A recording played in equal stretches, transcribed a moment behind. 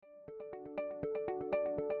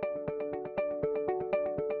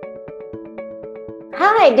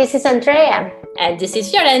Hi, this is Andrea. And this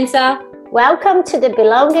is Fiorenza. Welcome to the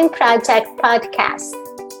Belonging Project podcast.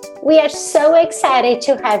 We are so excited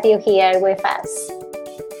to have you here with us.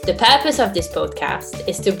 The purpose of this podcast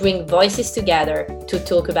is to bring voices together to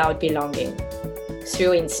talk about belonging.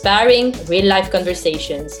 Through inspiring, real-life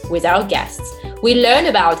conversations with our guests, we learn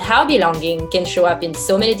about how belonging can show up in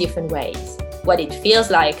so many different ways, what it feels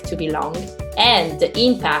like to belong, and the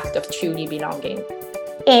impact of truly belonging.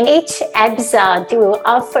 In each episode, we will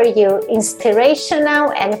offer you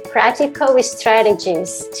inspirational and practical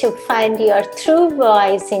strategies to find your true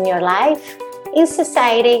voice in your life, in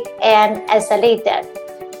society, and as a leader.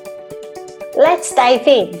 Let's dive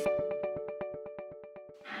in.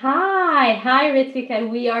 Hi Ritika.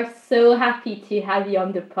 We are so happy to have you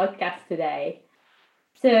on the podcast today.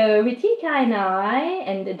 So Ritika and I,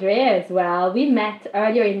 and Andrea as well, we met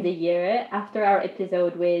earlier in the year after our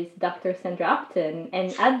episode with Dr. Sandra Upton,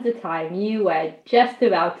 and at the time you were just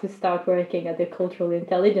about to start working at the Cultural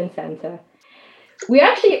Intelligence Center. We're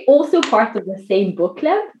actually also part of the same book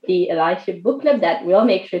club, the Allyship Book Club, that we'll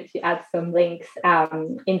make sure to add some links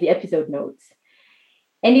in the episode notes.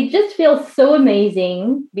 And it just feels so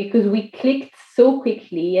amazing because we clicked so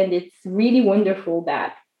quickly, and it's really wonderful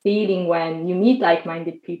that feeling when you meet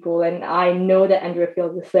like-minded people, and I know that Andrea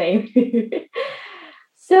feels the same.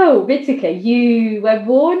 So, Ritika, you were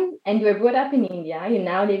born and you were brought up in India. You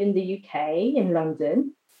now live in the UK, in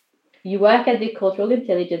London. You work at the Cultural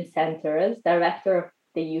Intelligence Centre as Director of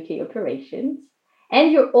the UK Operations.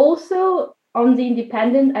 And you're also on the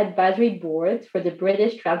Independent Advisory Board for the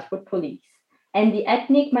British Transport Police and the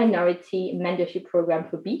Ethnic Minority Mentorship Program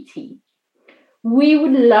for BT. We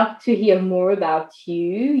would love to hear more about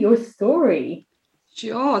you, your story.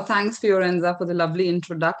 Sure. Thanks, Fiorenza, for the lovely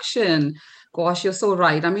introduction. Gosh, you're so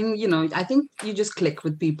right. I mean, I think you just click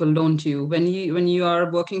with people, don't you? When you are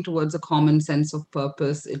working towards a common sense of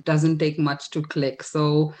purpose, it doesn't take much to click.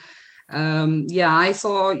 So, I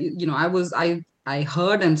saw, I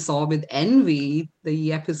heard and saw with envy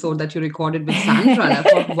the episode that you recorded with Sandra. And I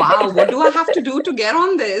thought, wow, what do I have to do to get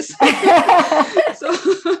on this?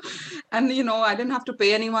 And, I didn't have to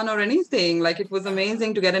pay anyone or anything. Like, it was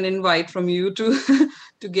amazing to get an invite from you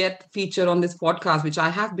to get featured on this podcast, which I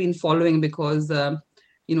have been following because, the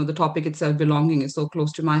topic itself, belonging, is so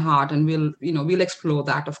close to my heart. And we'll explore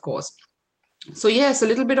that, of course. So, yes, a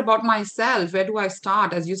little bit about myself. Where do I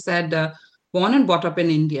start? As you said, born and brought up in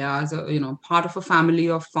India as a, part of a family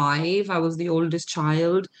of 5. I was the oldest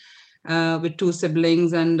child with 2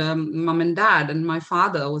 siblings and mom and dad. And my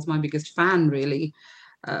father was my biggest fan, really.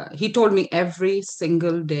 He told me every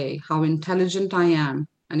single day how intelligent I am.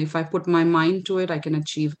 And if I put my mind to it, I can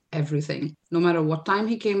achieve everything. No matter what time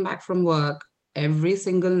he came back from work, every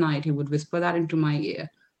single night, he would whisper that into my ear.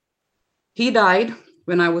 He died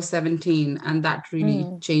when I was 17, and that really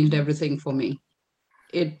changed everything for me.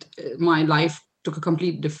 My life took a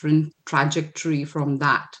complete different trajectory from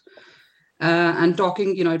that. And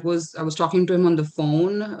talking, I was talking to him on the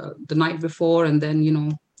phone the night before, and then,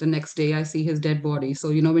 the next day I see his dead body. So,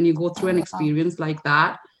 when you go through an experience like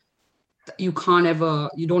that, you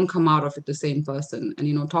don't come out of it the same person.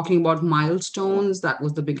 And, talking about milestones, that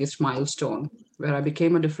was the biggest milestone where I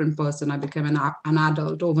became a different person. I became an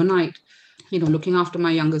adult overnight. Looking after my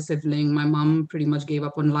younger sibling, my mom pretty much gave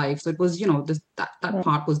up on life. So it was, that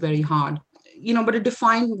part was very hard, but it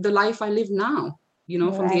defined the life I live now,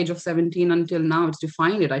 from the age of 17 until now. It's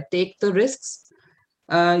defined it. I take the risks.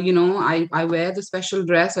 I wear the special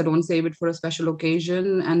dress. I don't save it for a special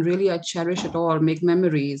occasion. And really, I cherish it all, make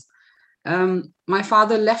memories. My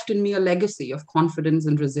father left in me a legacy of confidence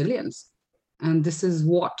and resilience. And this is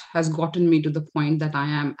what has gotten me to the point that I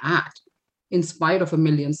am at, in spite of a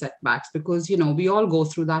million setbacks, because, we all go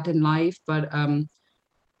through that in life. But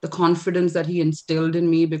the confidence that he instilled in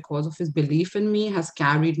me because of his belief in me has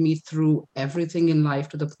carried me through everything in life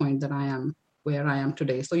to the point that I am where I am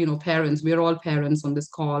today. So, parents, we're all parents on this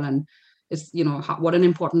call, and it's, what an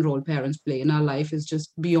important role parents play in our life is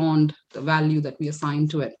just beyond the value that we assign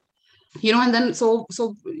to it. And then so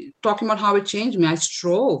talking about how it changed me, I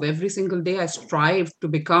strove every single day. I strive to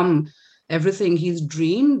become everything he's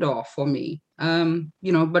dreamed of for me.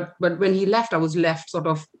 But when he left, I was left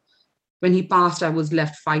when he passed, I was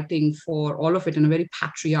left fighting for all of it in a very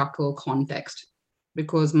patriarchal context,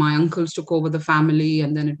 because my uncles took over the family,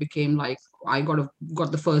 and then it became like, I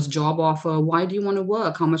got the first job offer. Why do you want to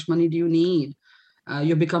work? How much money do you need?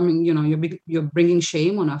 You're becoming, you're bringing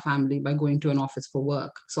shame on our family by going to an office for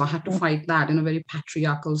work. So I had to fight that in a very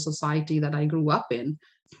patriarchal society that I grew up in.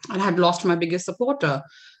 I had lost my biggest supporter.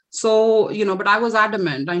 So, but I was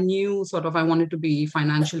adamant. I knew sort of I wanted to be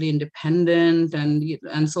financially independent.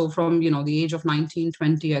 And so from, the age of 19,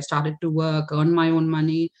 20, I started to work, earn my own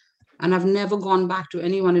money. And I've never gone back to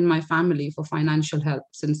anyone in my family for financial help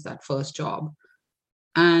since that first job.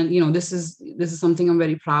 And, this is something I'm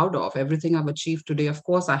very proud of. Everything I've achieved today, of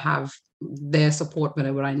course, I have their support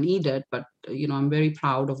whenever I need it. But, I'm very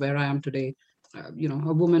proud of where I am today, a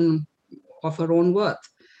woman of her own worth.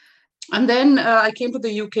 And then I came to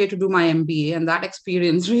the UK to do my MBA, and that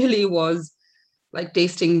experience really was like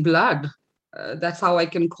tasting blood. That's how I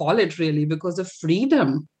can call it, really, because the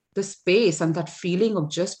freedom, the space, and that feeling of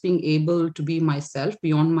just being able to be myself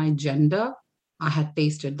beyond my gender, I had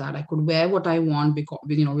tasted that. I could wear what I want because,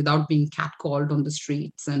 without being catcalled on the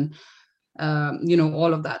streets and,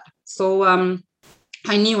 all of that. So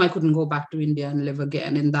I knew I couldn't go back to India and live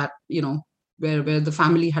again in that, where the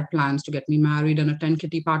family had plans to get me married and attend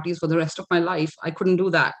kitty parties for the rest of my life. I couldn't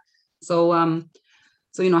do that. So,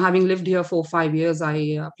 having lived here for 5 years, I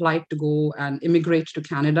applied to go and immigrate to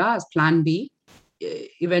Canada as Plan B.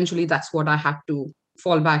 Eventually, that's what I had to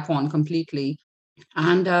fall back on completely.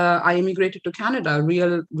 And I immigrated to Canada,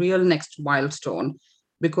 real next milestone,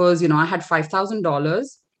 because, I had $5,000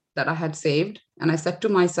 that I had saved. And I said to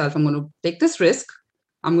myself, I'm going to take this risk.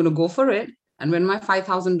 I'm going to go for it. And when my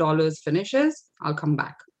 $5,000 finishes, I'll come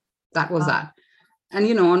back. That was that. And,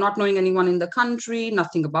 not knowing anyone in the country,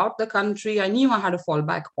 nothing about the country, I knew I had a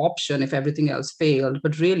fallback option if everything else failed.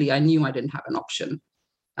 But really, I knew I didn't have an option.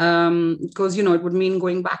 Because, it would mean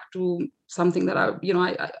going back to something that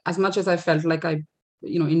I as much as I felt like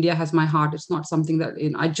India has my heart, it's not something that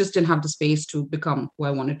I just didn't have the space to become who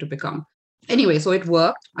I wanted to become. Anyway, so it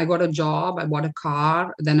worked. I got a job, I bought a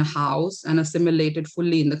car, then a house, and assimilated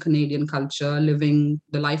fully in the Canadian culture, living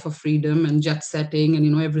the life of freedom and jet setting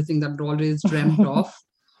and, everything that I'd always dreamt of.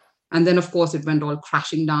 And then, of course, it went all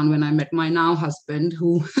crashing down when I met my now husband,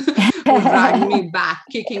 who dragged me back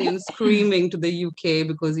kicking and screaming to the UK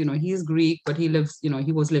because, he's Greek, but he lives,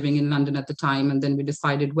 he was living in London at the time. And then we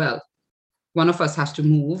decided, well, one of us has to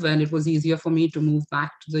move. And it was easier for me to move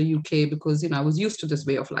back to the UK because, I was used to this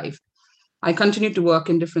way of life. I continued to work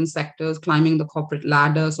in different sectors, climbing the corporate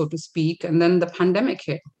ladder, so to speak. And then the pandemic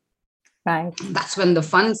hit. Right. That's when the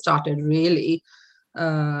fun started, really,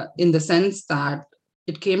 in the sense that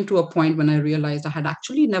it came to a point when I realized I had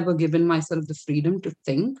actually never given myself the freedom to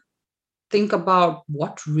think about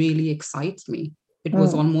what really excites me. It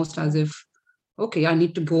was almost as if, okay, I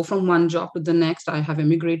need to go from one job to the next. I have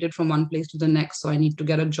immigrated from one place to the next, so I need to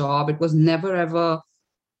get a job. It was never, ever,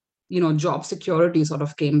 job security sort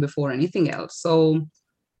of came before anything else. So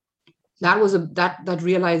that was that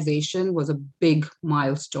realization was a big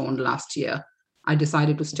milestone last year. I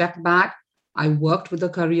decided to step back. I worked with a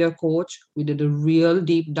career coach. We did a real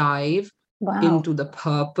deep dive into the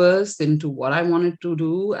purpose, into what I wanted to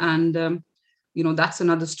do. And, that's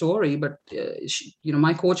another story. But,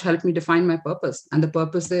 my coach helped me define my purpose. And the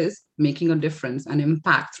purpose is making a difference and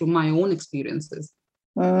impact through my own experiences.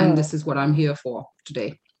 And this is what I'm here for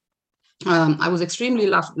today. I was extremely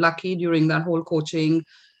lucky during that whole coaching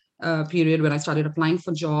period when I started applying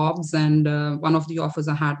for jobs. And one of the offers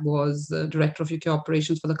I had was Director of UK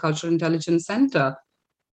Operations for the Cultural Intelligence Center.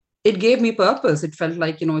 It gave me purpose. It felt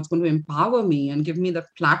like, it's going to empower me and give me the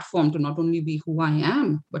platform to not only be who I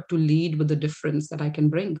am, but to lead with the difference that I can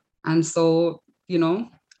bring. And so,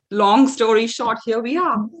 long story short, here we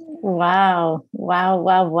are. Wow.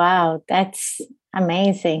 That's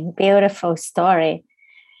amazing. Beautiful story.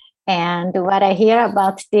 And what I hear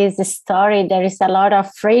about this story, there is a lot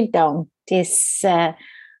of freedom. This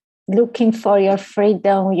looking for your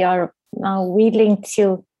freedom, you're willing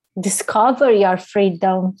to discover your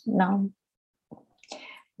freedom.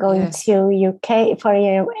 Going to UK for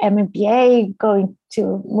your MBA,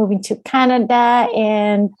 moving to Canada,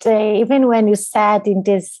 and even when you said in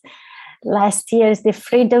this last years, the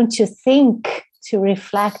freedom to think, to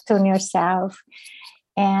reflect on yourself.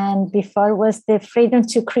 And before was the freedom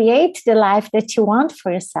to create the life that you want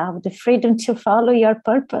for yourself, the freedom to follow your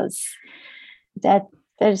purpose. That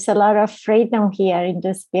there's a lot of freedom here in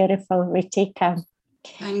this beautiful Ritika.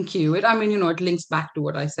 Thank you. It links back to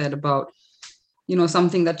what I said about,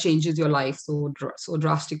 something that changes your life so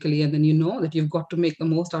drastically. And then that you've got to make the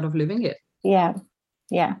most out of living it. Yeah.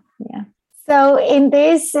 So in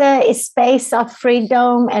this space of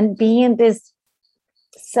freedom and being this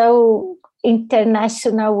so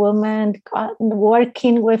international woman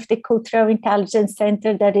working with the Cultural Intelligence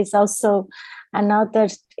Center, that is also another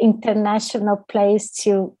international place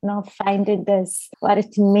to finding this, what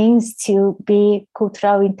it means to be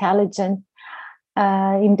cultural intelligent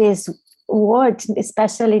in this world,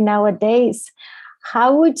 especially nowadays.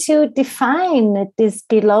 How would you define this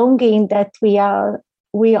belonging that we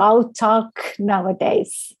all talk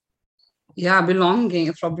nowadays? Yeah, belonging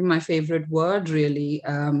is probably my favorite word, really.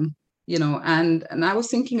 And I was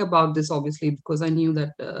thinking about this obviously because I knew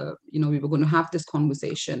that we were going to have this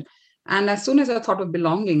conversation. And as soon as I thought of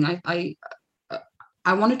belonging, uh, I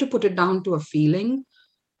wanted to put it down to a feeling.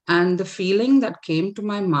 And the feeling that came to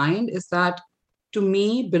my mind is that, to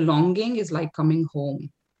me, belonging is like coming home.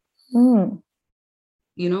 Mm.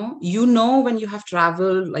 When you have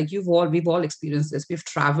traveled, like we've all experienced this. We've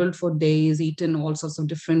traveled for days, eaten all sorts of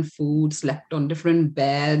different foods, slept on different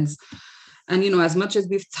beds. And, as much as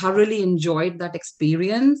we've thoroughly enjoyed that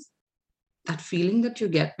experience, that feeling that you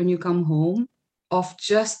get when you come home of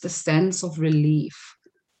just the sense of relief,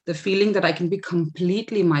 the feeling that I can be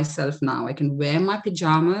completely myself now. I can wear my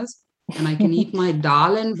pajamas and I can eat my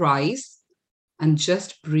dal and rice and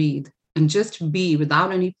just breathe and just be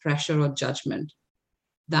without any pressure or judgment.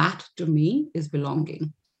 That to me is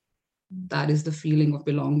belonging. That is the feeling of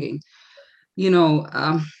belonging.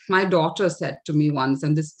 My daughter said to me once,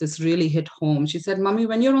 and this really hit home. She said, "Mommy,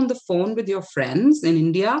 when you're on the phone with your friends in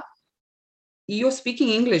India, you're speaking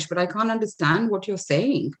English, but I can't understand what you're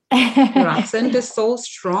saying. Your accent is so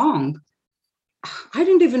strong." I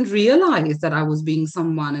didn't even realize that I was being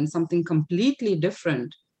someone and something completely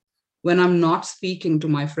different when I'm not speaking to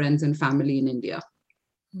my friends and family in India.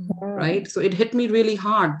 Right? So it hit me really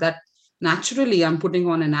hard that naturally I'm putting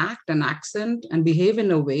on an accent, and behave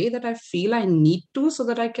in a way that I feel I need to so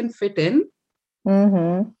that I can fit in.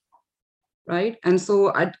 Mm-hmm. Right? And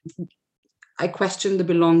so I question the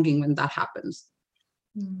belonging when that happens.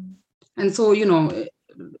 And so,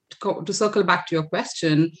 to circle back to your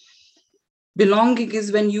question, belonging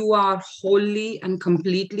is when you are wholly and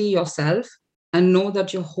completely yourself and know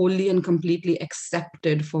that you're wholly and completely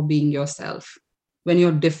accepted for being yourself. When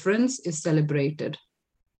your difference is celebrated.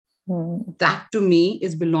 That to me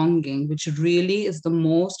is belonging, which really is the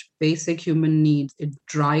most basic human need. It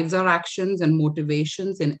drives our actions and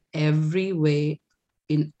motivations in every way,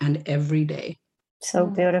 and every day. So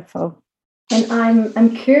beautiful. And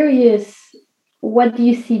I'm curious, what do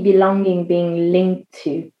you see belonging being linked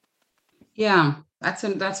to? Yeah, that's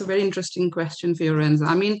a very interesting question, Fiorenza.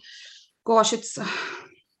 I mean, gosh, it's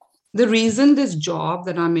the reason this job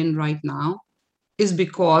that I'm in right now is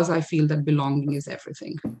because I feel that belonging is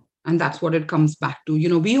everything. And that's what it comes back to.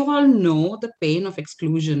 We all know the pain of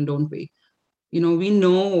exclusion, don't we? We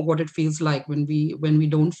know what it feels like when we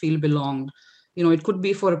don't feel belonged. It could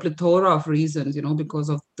be for a plethora of reasons, because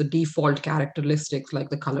of the default characteristics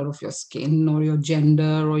like the color of your skin or your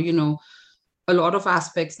gender, or a lot of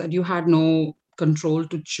aspects that you had no control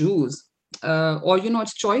to choose. Or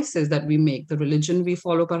it's choices that we make, the religion we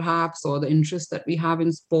follow perhaps, or the interest that we have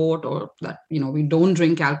in sport, or that we don't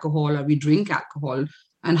drink alcohol or we drink alcohol,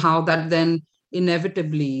 and how that then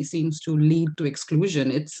inevitably seems to lead to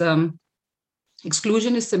exclusion. It's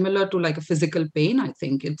exclusion is similar to like a physical pain. I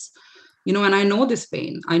think it's and I know this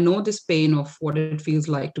pain of what it feels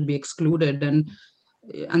like to be excluded,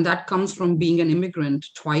 and that comes from being an immigrant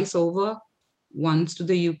twice over, once to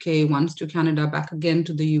the UK, once to Canada, back again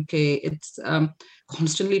to the UK. It's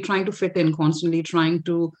constantly trying to fit in, constantly trying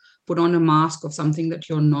to put on a mask of something that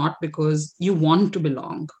you're not because you want to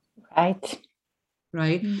belong. Right.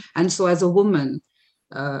 And so as a woman,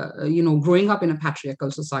 growing up in a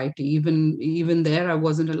patriarchal society, even there, I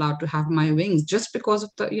wasn't allowed to have my wings just because of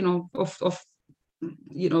the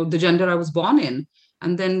gender I was born in.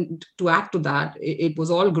 And then to add to that, it was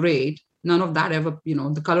all great. None of that ever,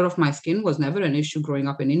 the color of my skin was never an issue growing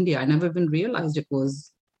up in India. I never even realized it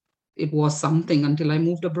was something until I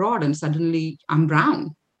moved abroad and suddenly I'm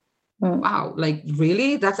brown. Wow, like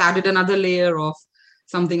really? That's added another layer of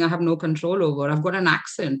something I have no control over. I've got an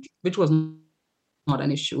accent, which was not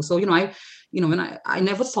an issue. So, when I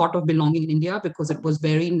never thought of belonging in India because it was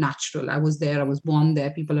very natural. I was there, I was born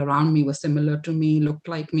there. People around me were similar to me, looked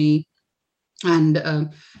like me. And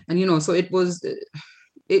so it was,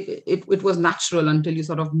 it was natural until you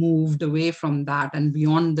sort of moved away from that and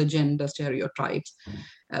beyond the gender stereotypes,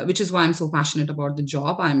 which is why I'm so passionate about the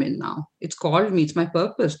job I'm in now. It's called me, it's my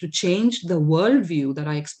purpose to change the worldview that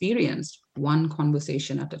I experienced one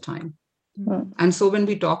conversation at a time. And so when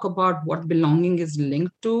we talk about what belonging is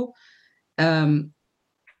linked to,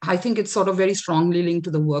 I think it's sort of very strongly linked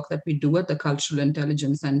to the work that we do at the Cultural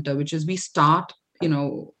Intelligence Center, which is we start,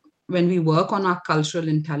 when we work on our cultural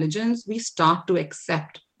intelligence, we start to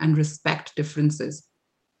accept and respect differences.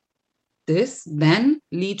 This then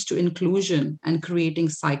leads to inclusion and creating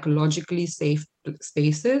psychologically safe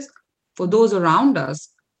spaces for those around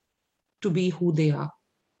us to be who they are.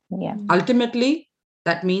 Yeah. Ultimately,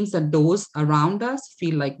 that means that those around us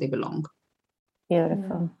feel like they belong.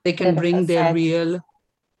 Beautiful. They can Beautiful bring their said. real,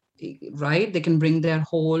 right? They can bring their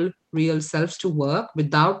whole real selves to work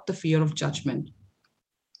without the fear of judgment.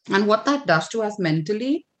 And what that does to us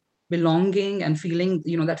mentally, belonging and feeling,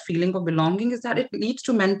 that feeling of belonging, is that it leads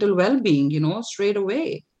to mental well-being, straight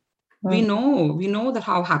away. We Mm. know that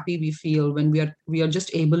how happy we feel when we are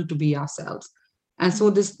just able to be ourselves. And so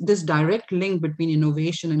this direct link between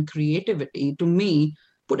innovation and creativity, to me,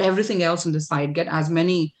 put everything else on the side, get as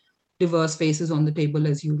many diverse faces on the table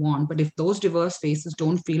as you want, but if those diverse faces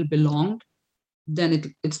don't feel belonged,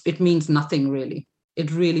 then it means nothing, really. It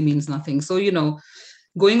really means nothing. So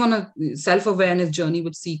going on a self-awareness journey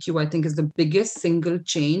with CQ, I think, is the biggest single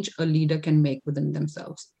change a leader can make within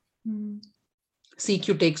themselves.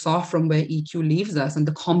 CQ takes off from where EQ leaves us, and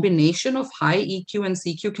the combination of high EQ and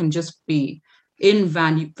CQ can just be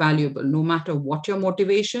invaluable, no matter what your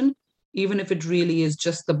motivation, even if it really is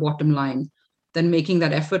just the bottom line. Then making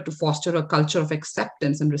that effort to foster a culture of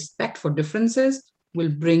acceptance and respect for differences will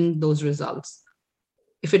bring those results.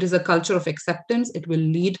 If it is a culture of acceptance, it will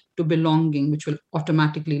lead to belonging, which will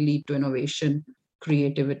automatically lead to innovation,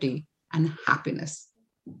 creativity, and happiness.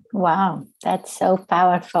 Wow, that's so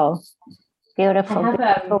powerful. Beautiful,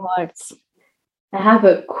 beautiful words. I have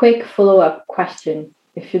a quick follow-up question,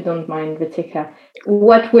 if you don't mind, Ritika.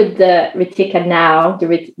 What would the Ritika now, the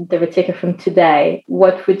Ritika from today,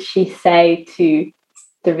 what would she say to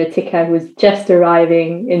the Ritika who's just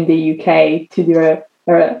arriving in the UK to do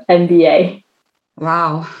her MBA?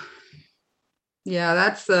 Wow. Yeah,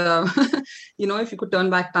 that's, if you could turn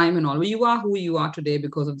back time and all, you are who you are today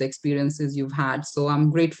because of the experiences you've had. So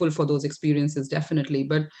I'm grateful for those experiences, definitely.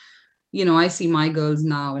 But, I see my girls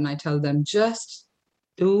now and I tell them, just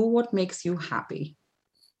do what makes you happy.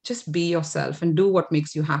 Just be yourself and do what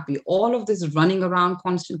makes you happy. All of this running around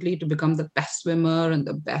constantly to become the best swimmer and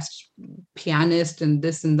the best pianist and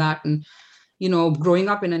this and that, and growing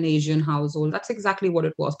up in an Asian household, that's exactly what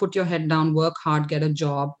it was. Put your head down, work hard, get a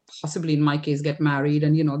job, possibly in my case, get married.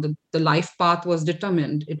 And, the life path was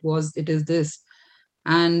determined. It is this.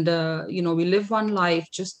 And, we live one life,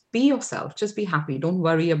 just be yourself, just be happy. Don't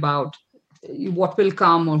worry about what will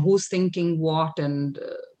come or who's thinking what, and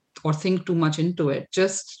or think too much into it.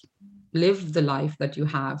 Just live the life that you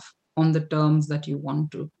have on the terms that you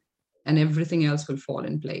want to, and everything else will fall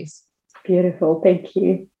in place. Beautiful. Thank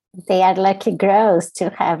you. They are lucky girls to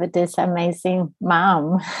have this amazing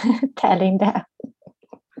mom telling them.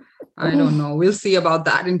 I don't know. We'll see about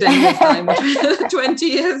that in 10 years' time or 20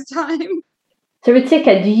 years' time. So,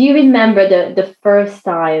 Ritika, do you remember the first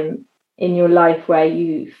time in your life where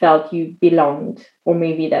you felt you belonged, or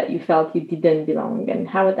maybe that you felt you didn't belong? And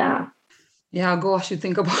how was that? Yeah, gosh, you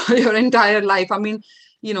think about your entire life. I mean,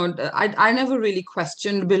 I never really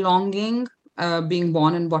questioned belonging. Being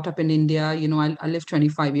born and brought up in India, I lived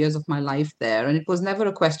 25 years of my life there, and it was never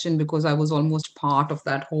a question because I was almost part of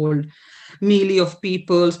that whole melee of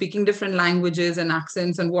people speaking different languages and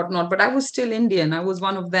accents and whatnot. But I was still Indian. I was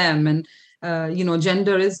one of them, and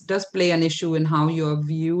gender does play an issue in how you're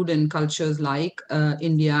viewed in cultures like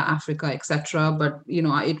India, Africa, etc. But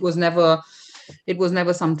it was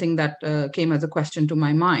never something that came as a question to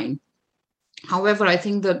my mind. However, I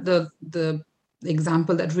think that the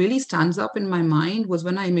example that really stands up in my mind was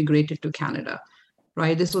when I immigrated to Canada.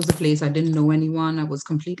 Right, this was the place I didn't know anyone. I was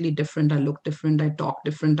completely different. I looked different. I talked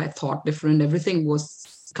different. I thought different. Everything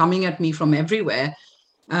was coming at me from everywhere.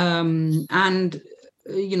 And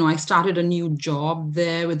I started a new job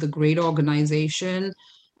there with a great organization,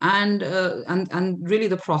 and really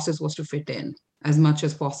the process was to fit in as much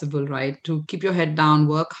as possible, right? To keep your head down,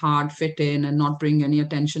 work hard, fit in, and not bring any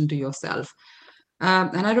attention to yourself.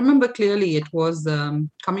 And I remember clearly it was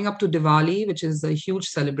coming up to Diwali, which is a huge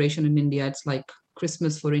celebration in India. It's like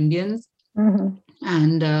Christmas for Indians. Mm-hmm.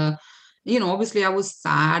 And, obviously I was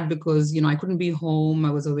sad because, I couldn't be home.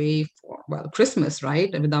 I was away for, Christmas,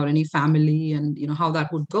 right? Without any family, and, how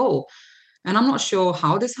that would go. And I'm not sure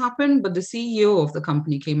how this happened, but the CEO of the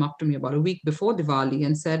company came up to me about a week before Diwali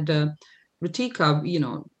and said,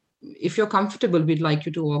 Ritika, if you're comfortable, we'd like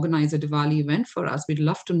you to organize a Diwali event for us. We'd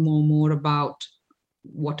love to know more about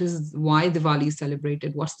why Diwali is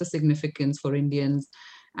celebrated, what's the significance for Indians,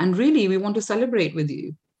 and really we want to celebrate with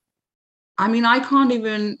you. I mean, I can't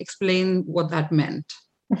even explain what that meant.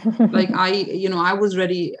 Like I was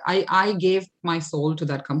ready. I gave my soul to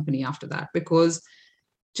that company after that, because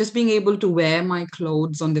just being able to wear my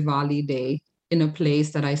clothes on Diwali day in a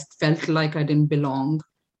place that I felt like I didn't belong,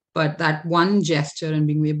 but that one gesture and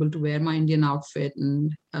being able to wear my Indian outfit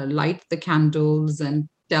and light the candles and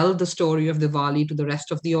tell the story of Diwali to the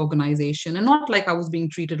rest of the organization, and not like I was being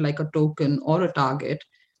treated like a token or a target.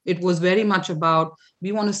 It was very much about,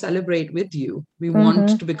 we want to celebrate with you. We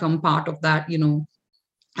want to become part of that,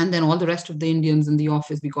 and then all the rest of the Indians in the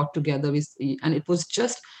office, we got together, and it was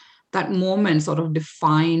just that moment sort of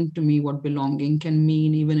defined to me what belonging can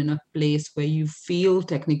mean, even in a place where you feel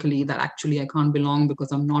technically that actually I can't belong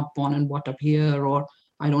because I'm not born and brought up here, or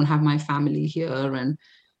I don't have my family here. And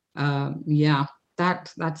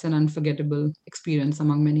that's an unforgettable experience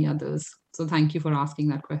among many others. So thank you for asking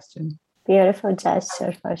that question. Beautiful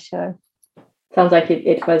gesture, for sure. Sounds like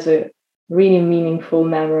it was a really meaningful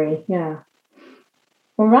memory. Yeah.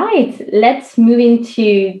 All right, let's move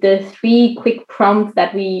into the 3 quick prompts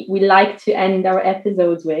that we like to end our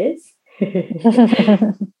episodes with. So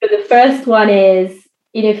the first one is,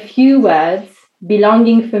 in a few words,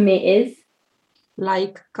 belonging for me is?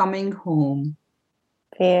 Like coming home.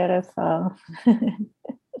 Beautiful.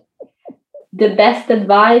 The best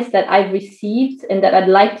advice that I've received and that I'd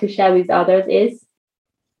like to share with others is?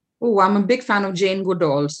 Oh, I'm a big fan of Jane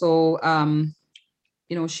Goodall. So,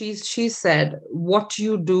 she said, what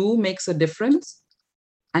you do makes a difference,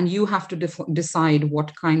 and you have to decide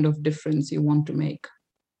what kind of difference you want to make.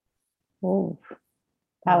 Oh,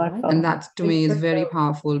 powerful. And that to me is very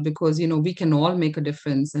powerful, because, we can all make a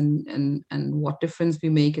difference, and what difference we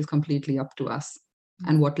make is completely up to us.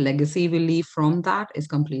 And what legacy we leave from that is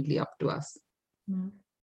completely up to us.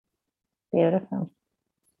 Beautiful.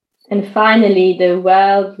 And finally, the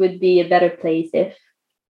world would be a better place if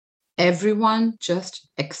everyone just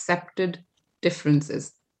accepted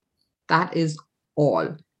differences. That is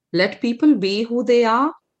all. Let people be who they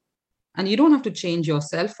are, and you don't have to change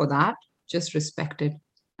yourself for that. Just respect it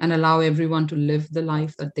and allow everyone to live the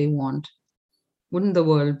life that they want. Wouldn't the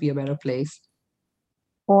world be a better place?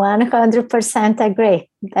 100% agree.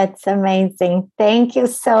 That's amazing. Thank you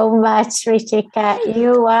so much, Ritika.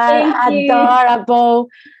 You are adorable,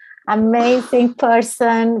 amazing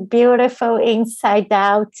person, beautiful inside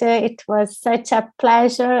out. It was such a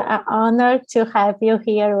pleasure, an honor to have you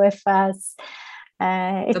here with us.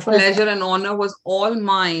 Pleasure and honor was all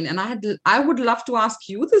mine, and I would love to ask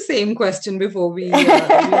you the same question before we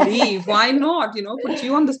leave. Why not? Put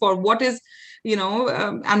you on the spot. What is,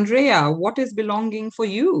 Andrea? What is belonging for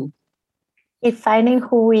you? Defining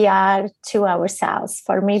who we are to ourselves.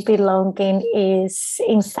 For me, belonging is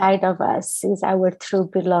inside of us. Is our true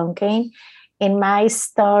belonging. In my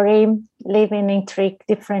story, living in 3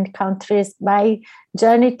 different countries, my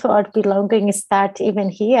journey toward belonging started even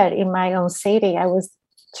here in my own city. I was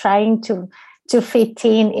trying to fit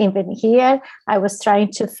in even here. I was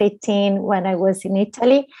trying to fit in when I was in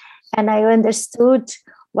Italy. And I understood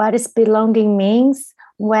what is belonging means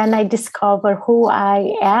when I discover who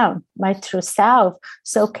I am, my true self.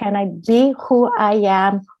 So can I be who I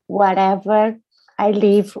am, whatever I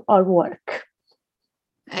live or work?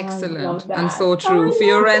 Excellent. And so true.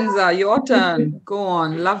 Fiorenza, your turn. Go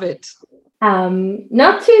on. Love it.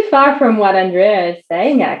 Not too far from what Andrea is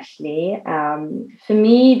saying, actually. For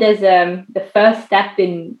me, there's the first step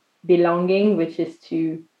in belonging, which is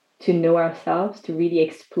to know ourselves, to really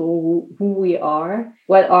explore who we are,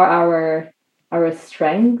 what are our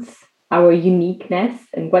strengths, our uniqueness,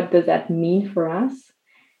 and what does that mean for us?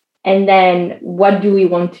 And then what do we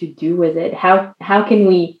want to do with it? How can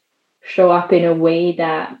we show up in a way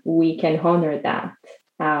that we can honor that?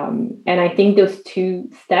 And I think those 2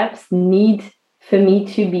 steps need for me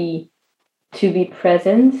to be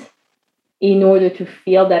present in order to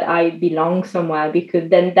feel that I belong somewhere, because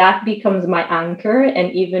then that becomes my anchor.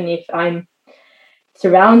 And even if I'm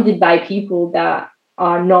surrounded by people that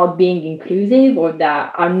are not being inclusive or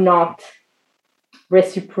that are not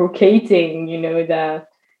reciprocating,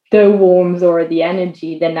 the warmth or the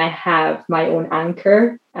energy, then I have my own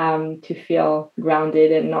anchor to feel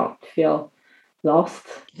grounded and not feel lost.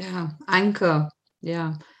 Yeah, anchor.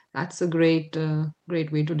 Yeah, that's a great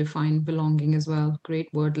way to define belonging as well. Great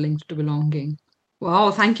word linked to belonging.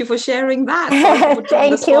 Wow, thank you for sharing that.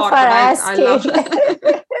 Thank you for asking. I love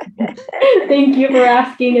Thank you for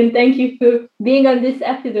asking, and thank you for being on this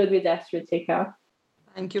episode with us, Ritika.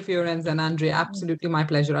 Thank you, Fiorenza and Andrea. Absolutely my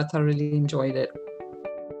pleasure. I thoroughly enjoyed it.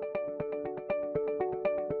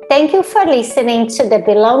 Thank you for listening to the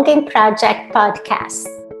Belonging Project podcast.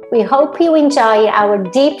 We hope you enjoy our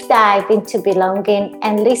deep dive into belonging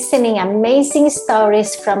and listening amazing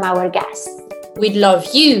stories from our guests. We'd love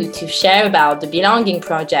you to share about the Belonging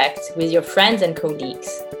Project with your friends and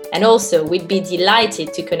colleagues. And also, we'd be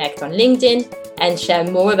delighted to connect on LinkedIn and share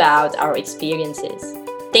more about our experiences.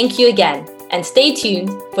 Thank you again, and stay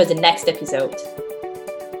tuned for the next episode.